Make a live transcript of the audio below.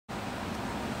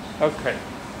Okay.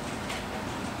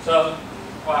 So,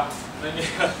 well, let me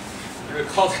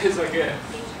record this again.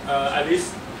 At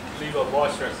least leave a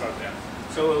voice record there.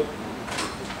 So,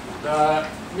 the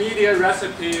media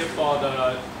recipe for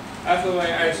the FOA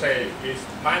assay is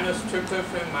minus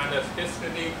tryptophan minus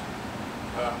histidine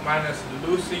minus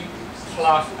leucine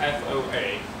plus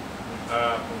FOA.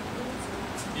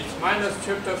 It's minus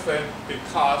tryptophan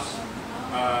because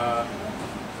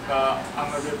on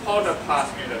the reporter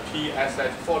plasmid, the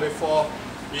PSH44,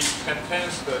 it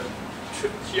contains the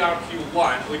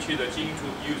TRP1, which is the gene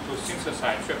used to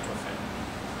synthesize tryptophan.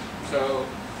 So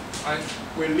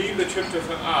we leave the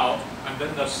tryptophan out, and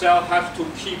then the cell has to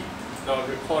keep the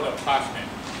reporter plasmid,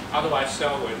 otherwise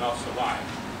cell will not survive.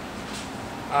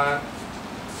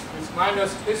 It's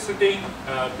minus histidine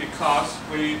because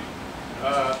we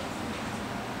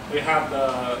have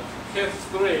the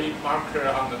HIF3 marker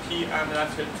on the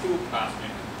MSH2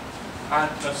 plasmid,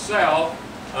 and the cell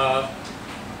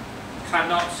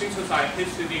cannot synthesize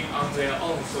histidine on their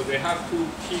own, so they have to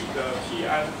keep the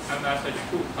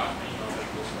MSH2 plasmid in order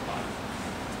to survive.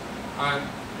 And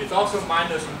it's also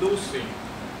minus leucine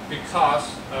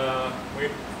because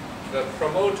the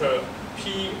promoter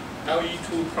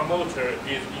PLE2 promoter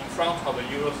is in front of the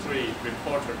Euro3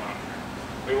 reporter marker.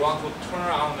 We want to turn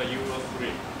on the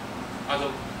Euro3.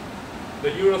 The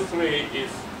Euro3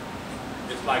 is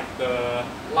like the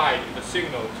light, the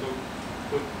signal to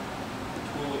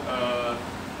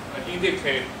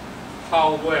indicate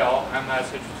how well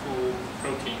MSH2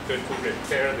 protein is going to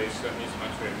repair this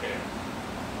mismatch repair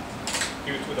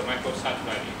due to the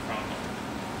microsatellite in front of it.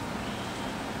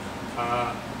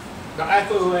 The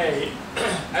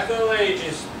FOA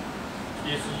is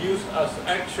used as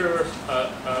actual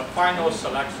final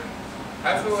selection.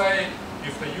 FOA,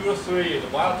 if the Euro3 is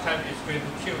wild type, is going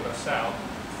to kill the cell.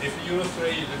 If Euro3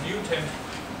 is a mutant,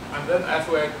 and then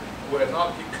FOA will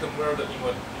not be converted into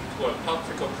a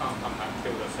toxic compound and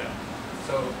kill the cell.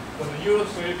 So when the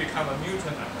Euro3 becomes a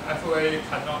mutant and FOA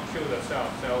cannot kill the cell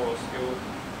will still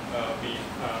be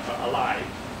alive.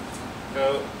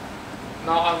 So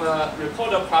now on the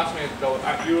reporter plasmid, the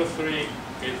Euro3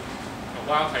 is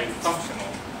wild type,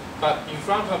 functional, but in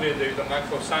front of it there is a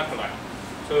microsatellite.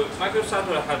 So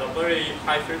microsatellite has a very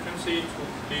high frequency to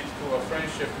lead to a frame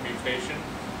shift mutation.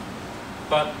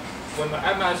 But when the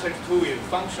MSH2 is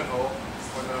functional,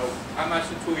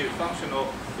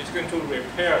 it's going to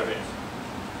repair this.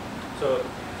 So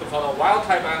for the wild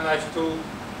type MSH2,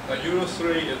 the Euro3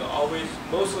 is always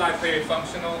most likely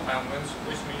functional, and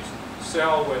which means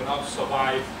cell will not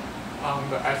survive on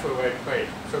the FOA plate.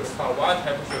 So for wild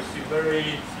type, you'll see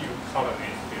very few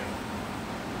colonies here.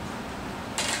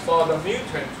 For the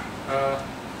mutant,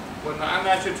 when the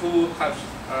MSH2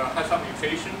 has some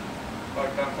mutation, for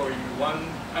example,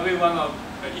 every one of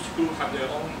each group have their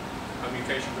own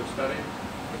mutation to study.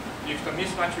 If the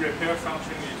mismatch repair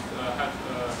function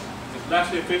is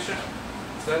less efficient,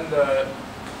 then there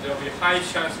will be high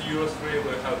chance Euro3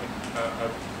 will have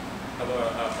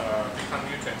become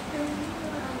mutant,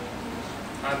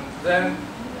 and then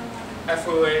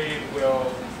FOA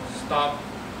will stop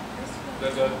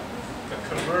the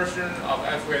conversion of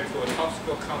FOA to a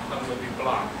toxic compound will be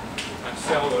blocked, and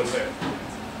cell will live.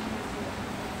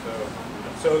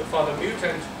 So for the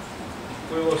mutant,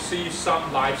 we will see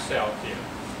some live cell here.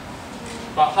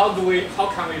 But how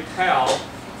can we tell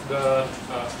the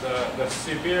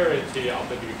severity of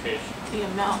the mutation? The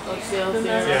amount of cells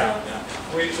there.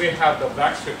 Yeah. We have the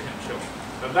vector control.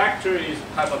 The vector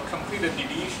have a complete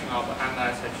deletion of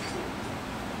MSH2.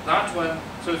 That one,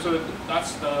 so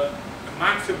that's the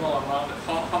maximal amount.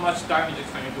 How much damage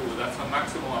can you do? That's the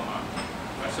maximal amount.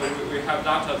 Right? So we have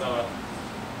that as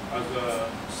a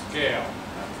scale.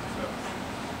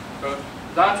 So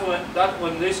that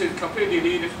when this is completely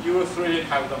deleted, Euro3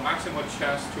 have the maximal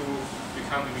chance to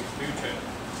become a mutant,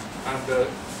 and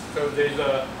so there's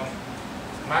a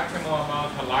maximal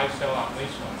amount of live cell on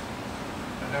this one,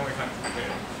 and then we can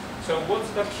compare. So what's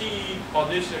the key for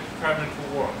this experiment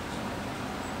to work?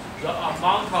 The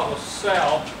amount of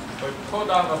cell we put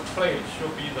on the plate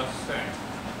should be the same.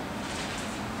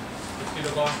 You see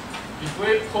the one? If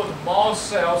we put more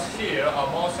cells here or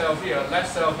more cells here,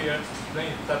 less cell here, then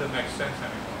it doesn't make sense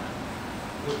anymore.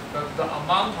 The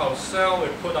amount of cell we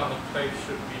put on the plate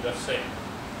should be the same.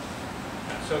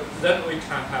 So then we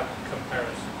can have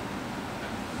comparison.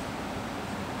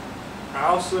 I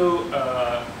also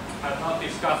have not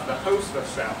discussed the host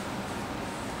cell.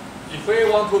 If we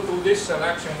want to do this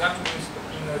selection, that means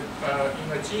in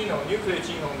the genome, nuclear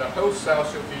genome, the host cell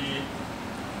should be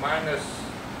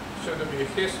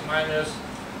his minus,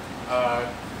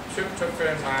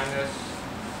 tryptophan minus,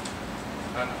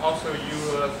 and also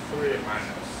Euro3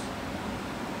 minus.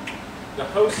 the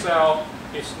whole cell,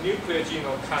 its nuclear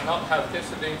genome cannot have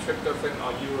histidine, tryptophan,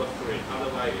 or UO3.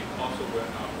 Otherwise, it also will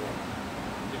not work.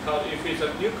 Because if it's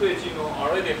a nuclear genome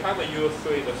already have a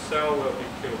UO3, the cell will be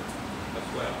killed as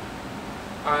well.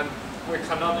 And we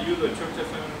cannot use a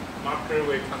tryptophan marker.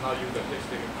 We cannot use a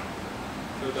histidine marker.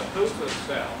 So the host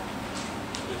cell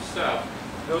itself,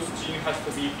 those genes has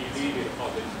to be deleted for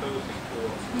this whole thing to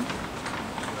work.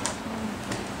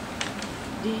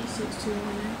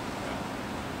 D621.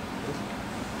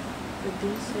 The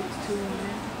D621.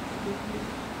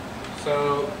 So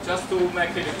just to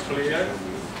make it clear,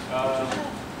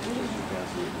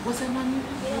 what's that on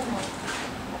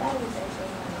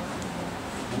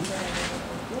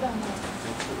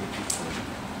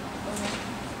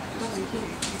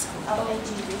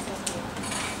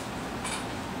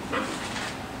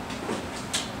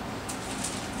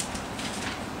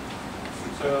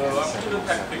so I'm going to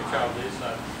take a picture of this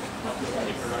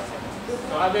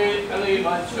So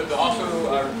everyone should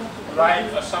also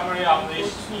write a summary of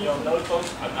this in your notebook,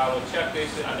 and I will check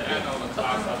this at the end of the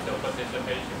class after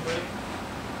participation break.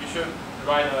 You should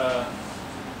write a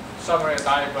summary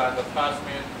diagram of the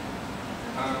plasmid.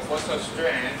 What's a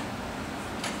strand?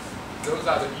 Those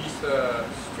are the yeast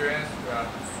strands.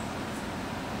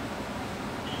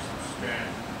 Yeast strand.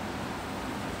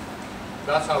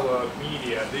 That's our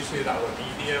media. This is our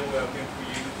media we are going to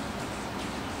use.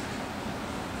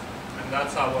 And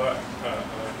that's our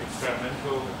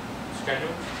experimental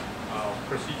schedule,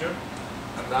 procedure.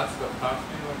 And that's the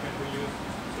plasmid we're going to use.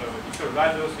 So you should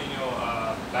write those in your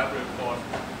lab report.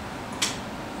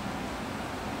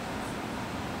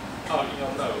 Oh, in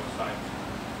your notes, right?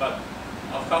 But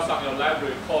of course, on your lab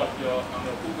report, on your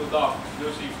Google Doc,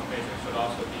 those information should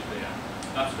also be there.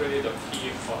 That's really the key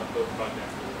for the whole project.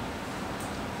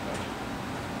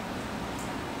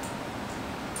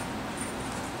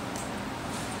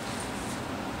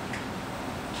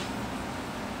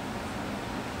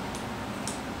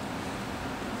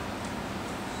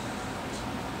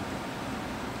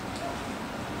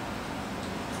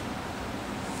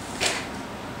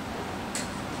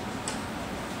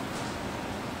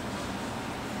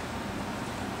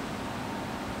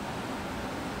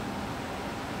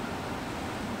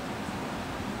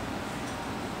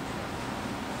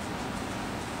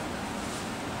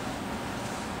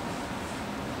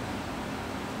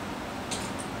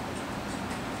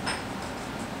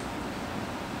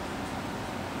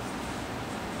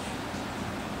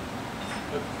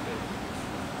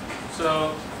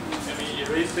 So let me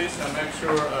erase this and make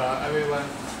sure everyone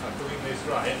is doing this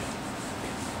right.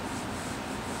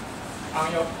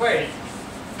 On your plate,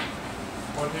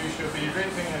 what you should be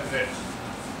writing is this.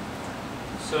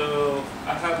 So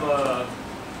I have a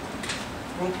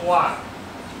group 1.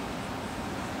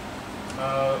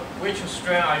 Which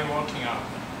strand are you working on?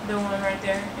 The one right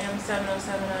there,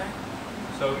 M7079.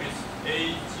 So it's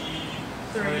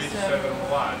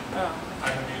AG371. Oh.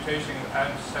 And the mutation is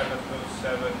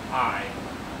M707I.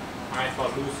 I for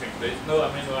leucine. There is no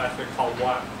amino acid called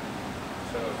 1.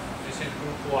 So this is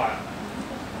group 1.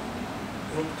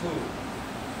 Group 2.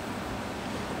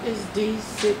 It's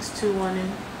D621N.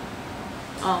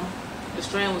 The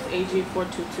strand was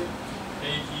AG422.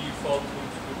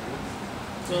 AG422.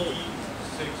 So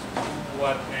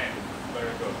D621N.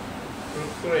 Very good.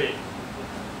 Group 3.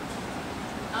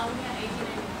 Yeah,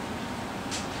 AG91.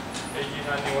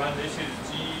 AG91. This is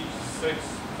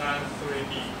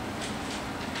G693D.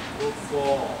 Group 4.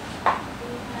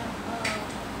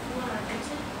 We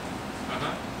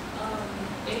have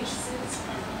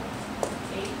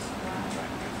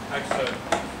H658Y. Excellent.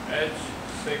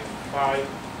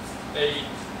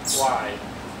 H658Y.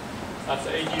 That's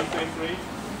AG33.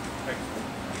 Excellent.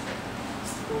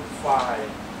 Group 5.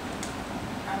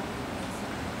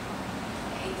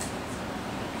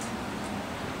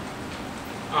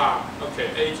 Okay.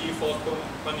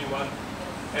 AG421,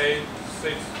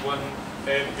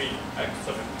 A61AB.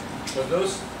 Excellent. So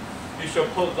those, you should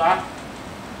put that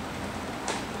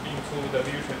into the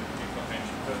mutation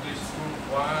information. So this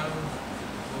group 1,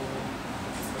 2,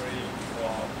 3,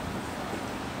 4.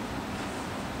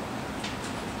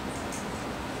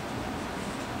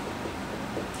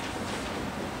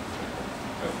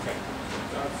 Okay, so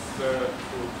that's the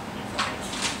group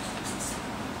information.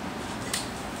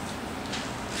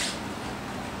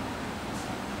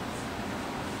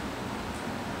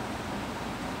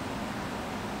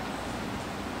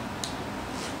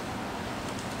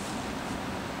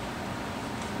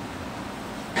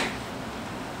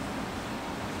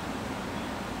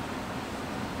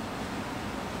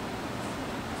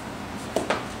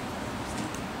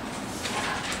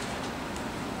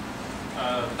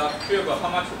 Dr. Hugo, how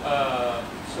much,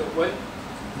 so when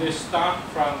they start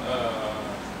from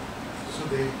So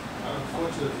they,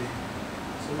 unfortunately,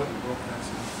 somebody broke that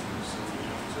system, so we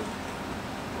have to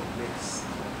mix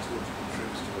 2 or 3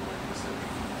 trips to a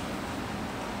microcentric.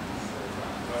 So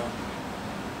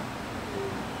they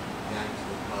yanked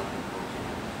the plug and broke it.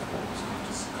 So you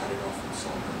just cut it off and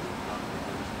solder the plug.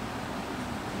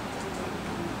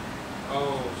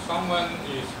 oh, someone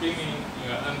is spinning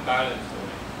in an unbalanced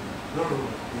way. No,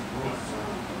 it broke.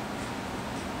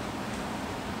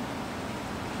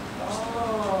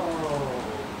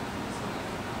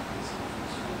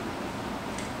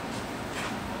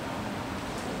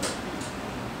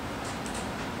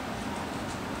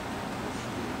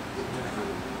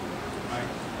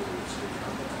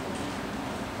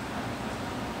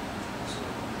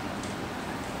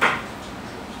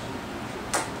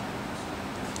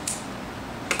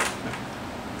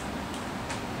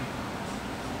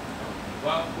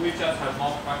 Well, we just have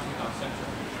more practice on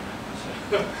centrifuge.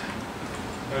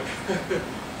 Okay.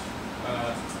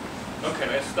 Okay,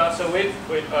 let's start. So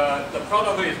the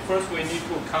protocol is first we need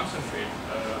to concentrate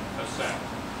a cell.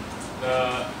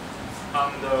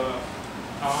 On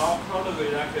our protocol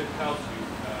it actually tells you.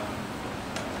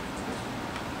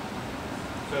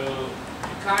 So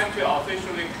you can actually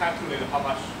officially calculate how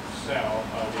much cell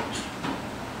we need.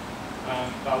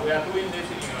 But we are doing this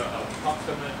in an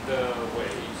approximate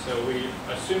way. So we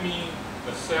assuming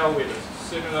the cell with the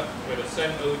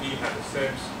same OD has the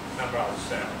same number of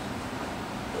cells.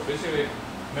 So basically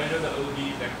measure the OD,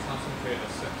 then concentrate the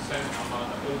same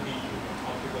amount of OD using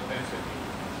optical density.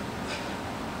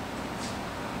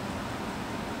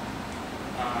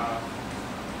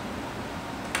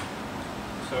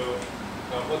 So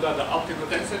what does the optical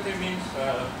density means?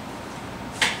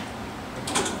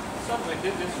 We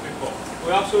did this before.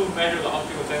 We also measure the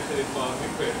optical density for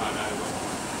nucleotide as well.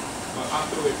 But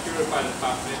after we purify the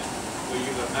plasmid, we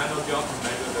use a nanogel to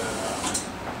measure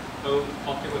the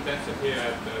optical density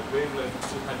at the wavelength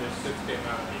 260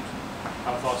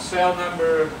 nanometers. For cell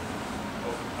number,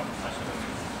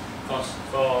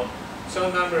 for cell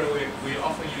number, we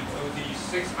often use OD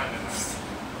 600 nanometers.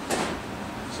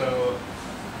 So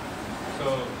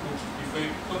if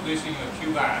we put this in a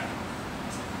cuvette,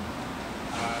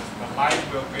 the light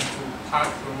will going to pass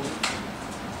through.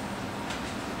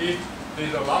 If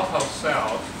there's a lot of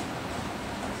cells,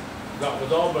 the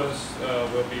absorbance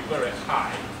will be very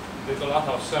high. There's a lot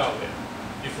of cells there.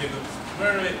 If it's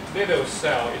very little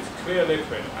cell, it's clear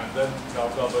liquid, and then the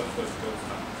absorbance will go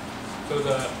down. So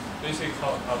this is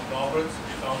called absorbance.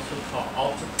 It's also called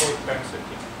optical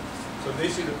density. So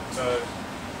this is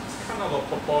kind of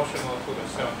proportional to the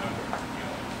cell number.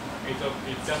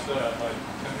 It's just a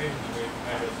convenient way to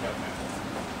measure cell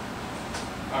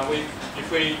number. If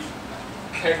we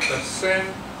take the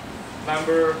same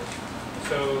number,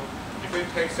 so if we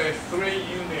take say 3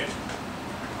 units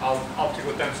of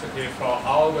optical density for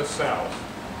all the cells,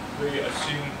 we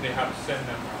assume they have the same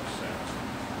number of cells.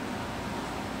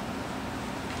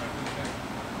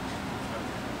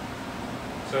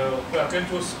 So we are going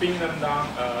to spin them down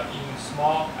in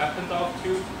small epidote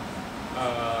tube.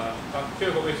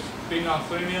 Here we spin on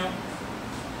 3 mil?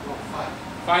 No,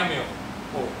 5 mil.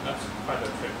 Oh, that's quite a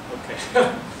trip. Okay.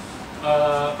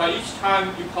 But each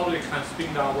time you probably can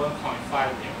spin down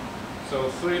 1.5 mil. So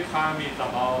 3 times is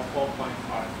about 4.5.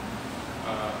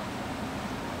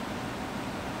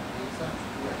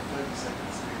 30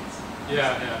 seconds.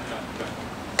 Yeah.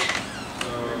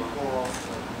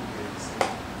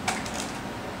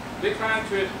 They can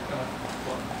actually,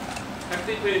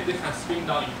 technically they can spin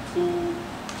down in 2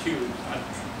 tubes and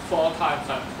 4 times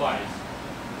and twice.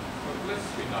 So let's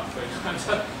spin down 3 times.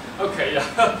 Okay,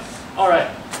 yeah. All right,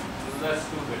 let's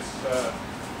do this.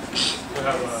 We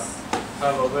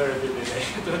have a very busy day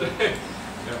today.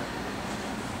 Yeah.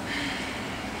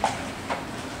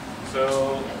 So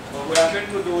what we are going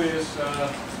to do is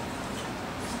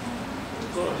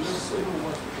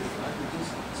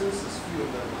Since this field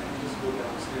that I can just go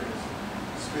downstairs,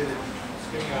 spin it,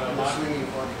 spinning and a the lot. swinging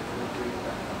bucket, and then bring it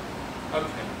back up.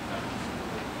 Okay.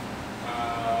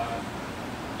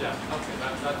 Yeah. Okay.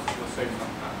 That will save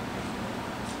some time.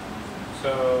 So.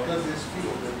 Because there's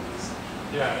fuel in this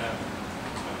section. Yeah.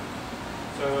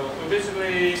 So we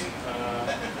basically,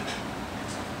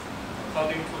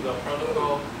 according to the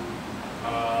protocol,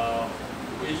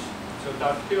 so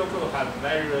that protocol has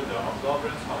measured the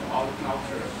absorbance of all the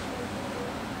cultures.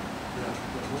 Yeah,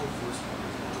 the whole first one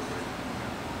is not great.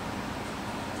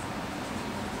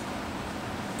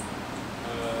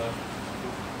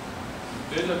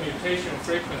 There's a mutation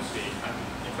frequency, and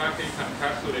in fact you can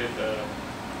calculate the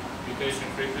mutation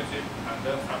frequency, and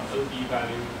then from OD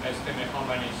value estimate how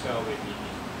many cells we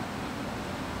need.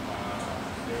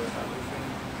 0.001. solution.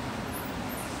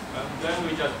 And then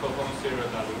we just perform serial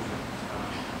dilution.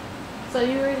 So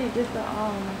you already did the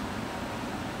Already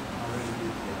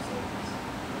did the examples.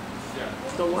 Yeah.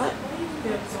 the what? The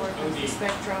absorbance, the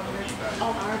spectrometer. OD value.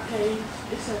 On our page,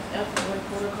 it says FOA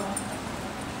protocol.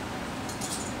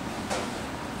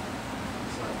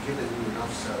 So I've given you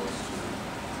enough cells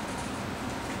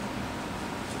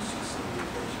to see some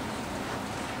mutations.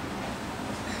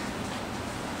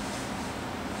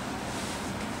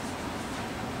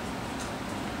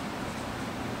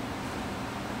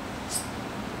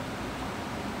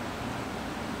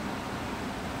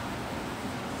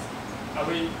 Are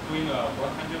we doing a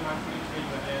 100 micrometer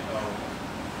treatment or?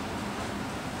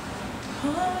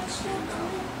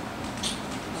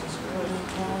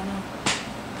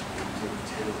 Take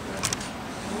 10 of that.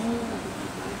 10 of that.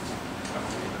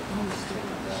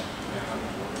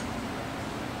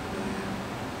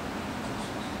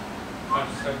 I'm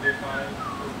 75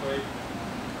 quickly.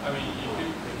 I mean, if you,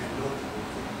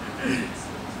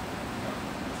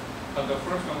 but the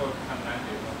first one will become 90.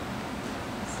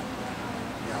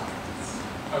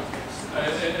 Yeah. Okay.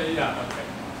 Yeah, okay.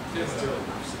 It's still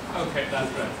enough cells. Okay,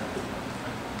 that's right.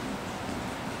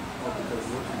 Oh, because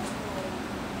what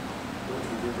we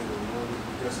did in the morning,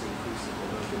 we just increased the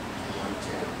volume to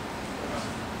 110. The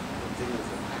thing is,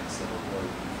 the max cell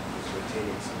volume is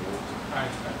retaining some water. I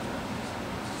understand.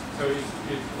 So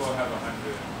it will have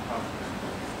 100 oxygen.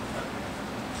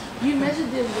 Okay. You measured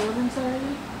the absorbance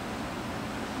already?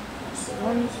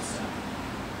 One.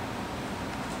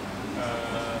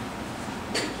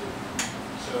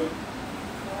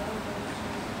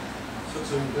 So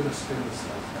you're going to spin the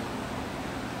cells.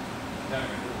 Then,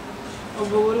 Oh,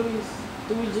 but what do we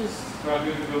just? so I'm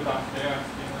going to go downstairs.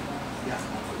 Yeah.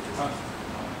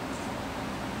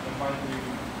 And why do we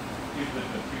give them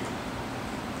the tube?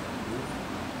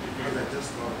 Because I just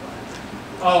thought about it.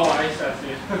 Oh, I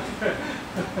see. Okay.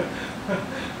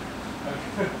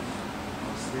 I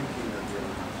was thinking that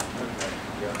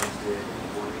the others did in the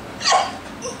morning.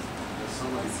 There's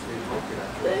somebody's been broken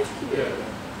after. Thank you. Yeah.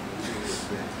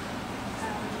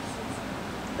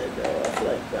 I know, I feel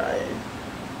like dying.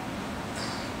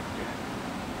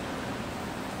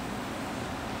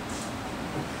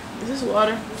 Is this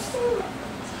water?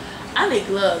 I need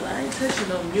gloves. I ain't touching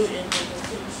no mutant.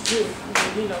 Shit,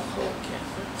 I need no cold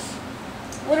cancer.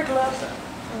 Where the gloves at?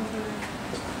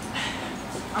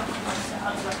 I'm